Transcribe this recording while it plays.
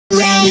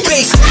Hey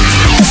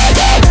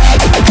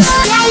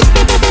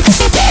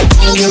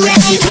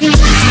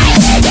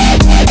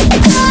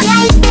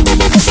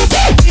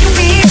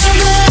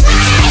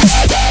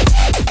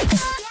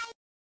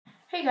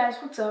guys,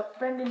 what's up?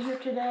 Brendan here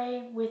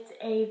today with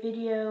a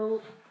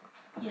video.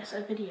 Yes,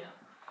 a video.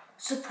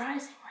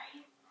 Surprising,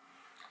 right?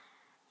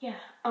 Yeah.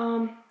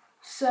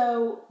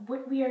 So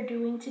what we are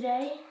doing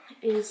today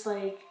is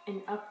like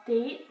an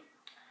update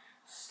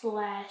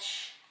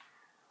slash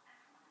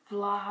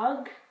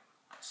vlog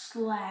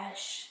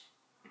slash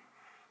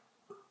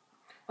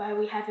why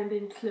we haven't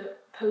been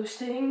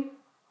posting.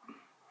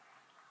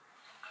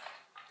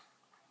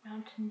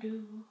 Mountain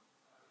Dew.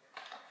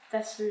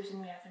 That's the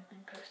reason we haven't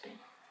been posting.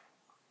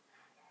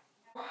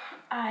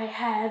 I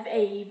have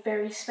a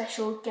very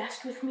special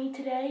guest with me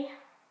today.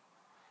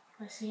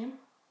 Want to see him?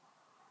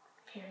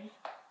 Carrie.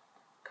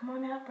 Come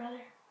on out,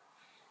 brother.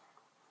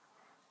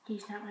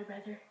 He's not my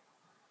brother.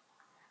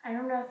 I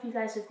don't know if you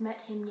guys have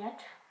met him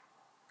yet,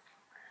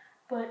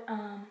 but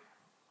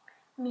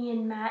me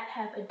and Matt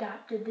have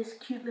adopted this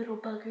cute little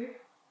bugger.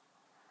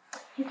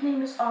 His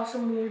name is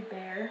Awesome Weird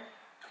Bear,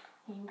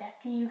 named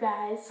after you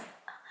guys.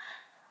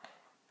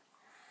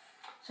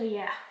 So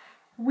yeah,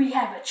 we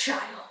have a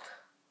child.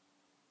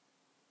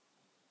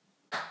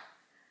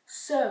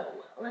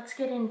 So, let's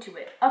get into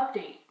it.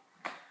 Update.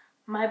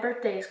 My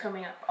birthday is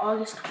coming up,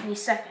 August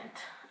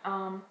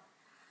 22nd.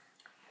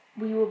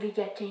 We will be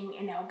getting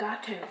an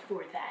Elgato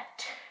for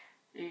that.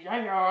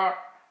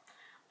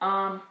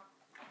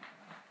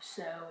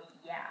 So,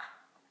 yeah.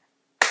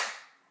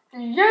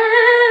 Yeah!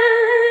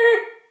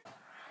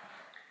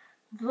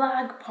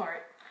 Vlog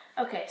part.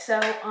 Okay, so,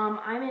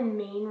 I'm in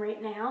Maine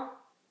right now.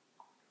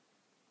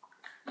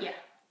 Yeah.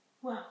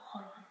 Whoa,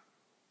 hold on.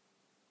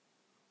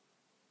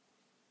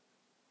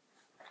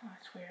 Oh,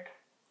 that's weird.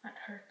 That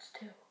hurts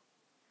too.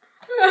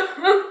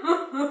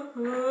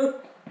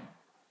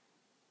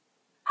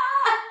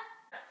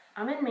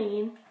 I'm in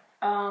Maine.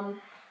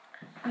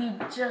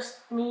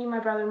 Me, my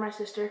brother, and my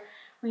sister,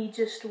 we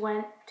just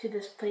went to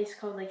this place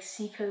called like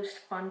Seacoast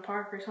Fun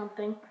Park or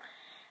something.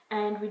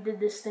 And we did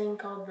this thing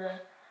called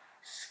the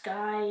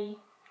Sky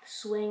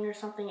Swing or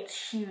something.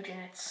 It's huge and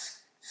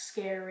it's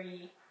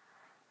scary.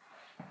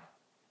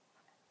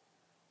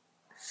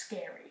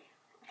 Scary.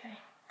 Okay.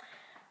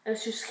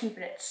 Let's just keep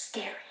it at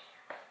scary.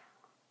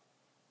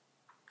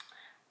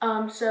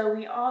 So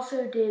we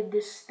also did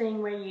this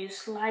thing where you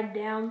slide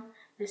down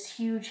this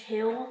huge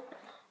hill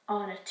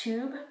on a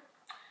tube.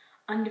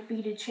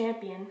 Undefeated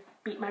champion,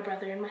 beat my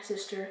brother and my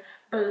sister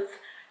both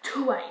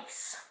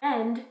twice.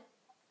 And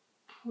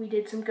we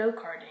did some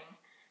go-karting.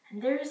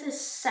 And there's this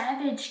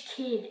savage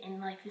kid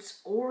in like this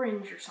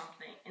orange or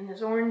something, in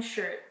this orange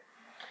shirt.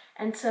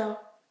 And so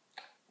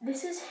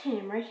this is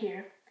him right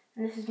here,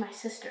 and this is my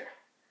sister.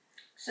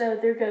 So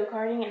they're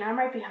go-karting and I'm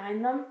right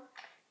behind them.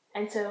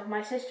 And so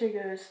my sister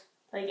goes,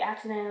 like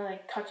accidentally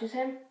like touches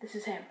him. This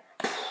is him.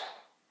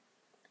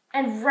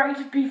 And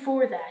right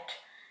before that,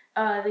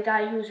 the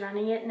guy who was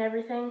running it and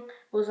everything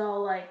was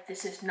all like,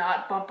 this is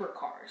not bumper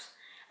cars.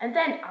 And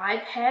then I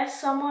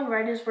passed someone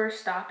right as we're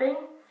stopping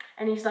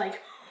and he's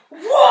like,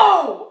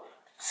 whoa!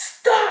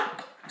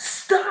 Stop!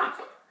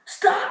 Stop!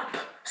 Stop!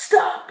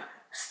 Stop!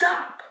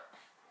 Stop!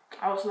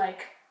 I was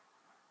like,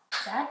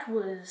 that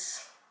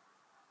was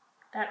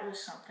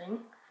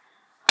something.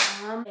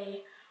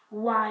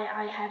 Why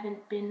I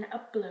haven't been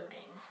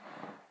uploading.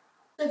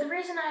 So the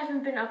reason I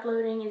haven't been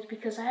uploading is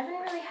because I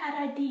haven't really had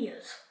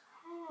ideas.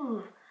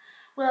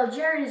 Well,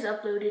 Jared has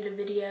uploaded a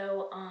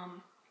video.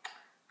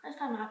 Last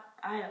time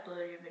I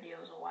uploaded a video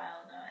was a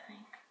while ago, I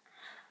think.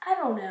 I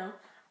don't know.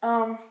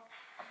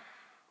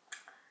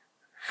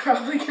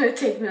 Probably gonna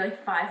take me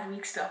like 5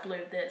 weeks to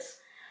upload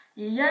this.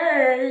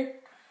 Yay!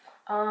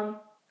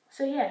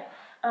 So yeah.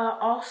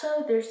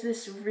 Also, there's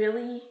this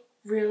really,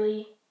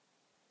 really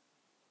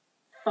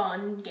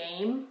fun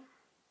game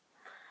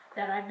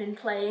that I've been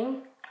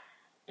playing.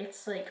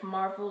 It's like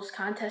Marvel's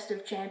Contest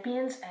of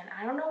Champions, and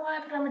I don't know why,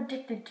 but I'm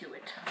addicted to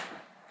it.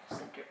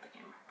 Center of the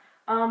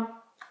camera.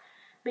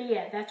 But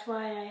yeah, that's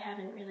why I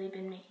haven't really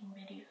been making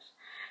videos.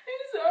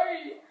 I'm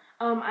sorry.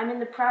 I'm in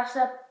the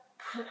process.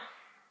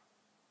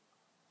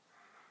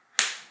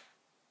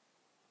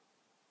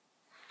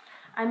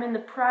 I'm in the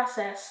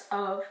process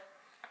of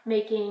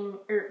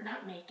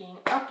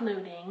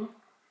uploading.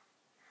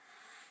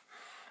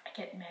 I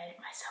get mad at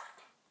myself.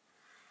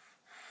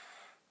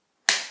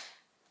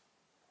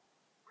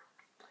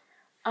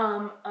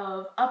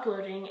 Of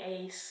uploading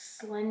a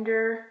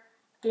Slender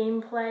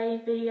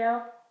gameplay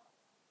video,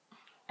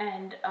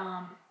 and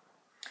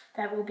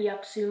that will be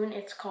up soon.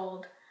 It's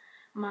called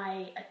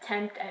My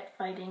Attempt at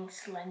Fighting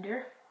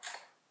Slender.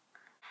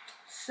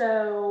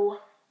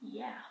 So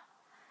yeah,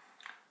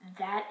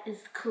 that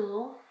is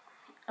cool.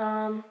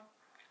 I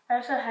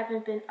also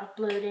haven't been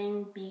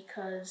uploading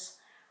because,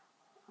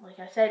 like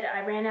I said,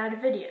 I ran out of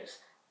videos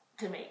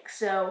to make.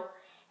 So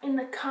in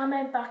the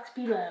comment box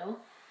below,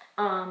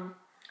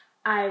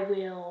 I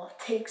will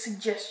take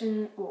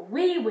suggestions, or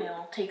we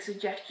will take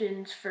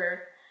suggestions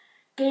for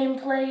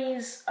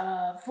gameplays,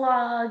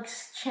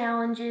 vlogs,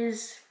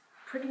 challenges,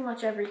 pretty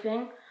much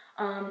everything.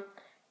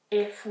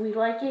 If we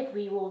like it,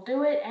 we will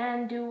do it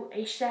and do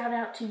a shout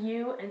out to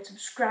you and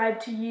subscribe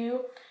to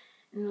you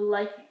and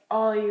like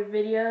all your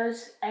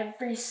videos,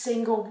 every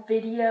single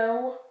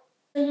video.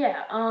 So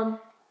yeah,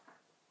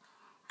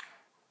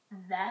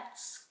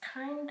 that's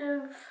kind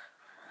of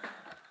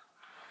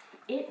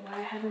it, why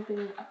I haven't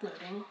been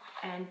uploading,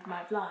 and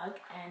my vlog,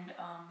 and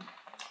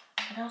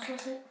what else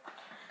was it?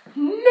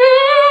 No!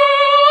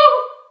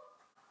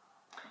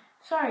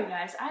 Sorry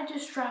guys, I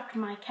just dropped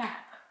my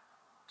cap.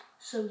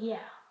 So yeah.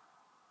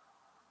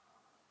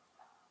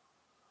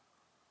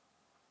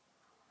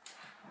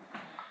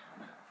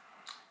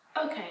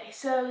 Okay,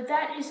 so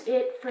that is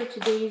it for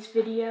today's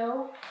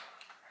video.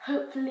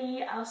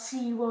 Hopefully I'll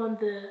see you on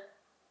the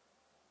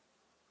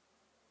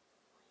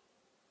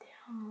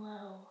down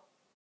low.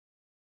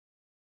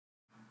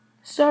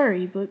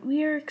 Sorry, but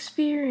we are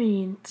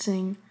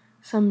experiencing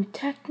some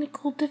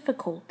technical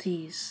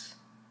difficulties.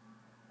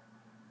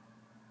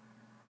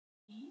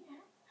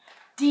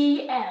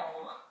 DL.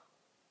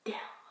 Down.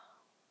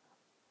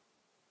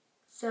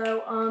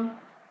 So,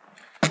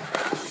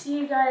 see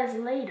you guys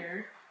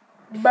later.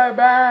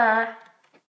 Bye-bye.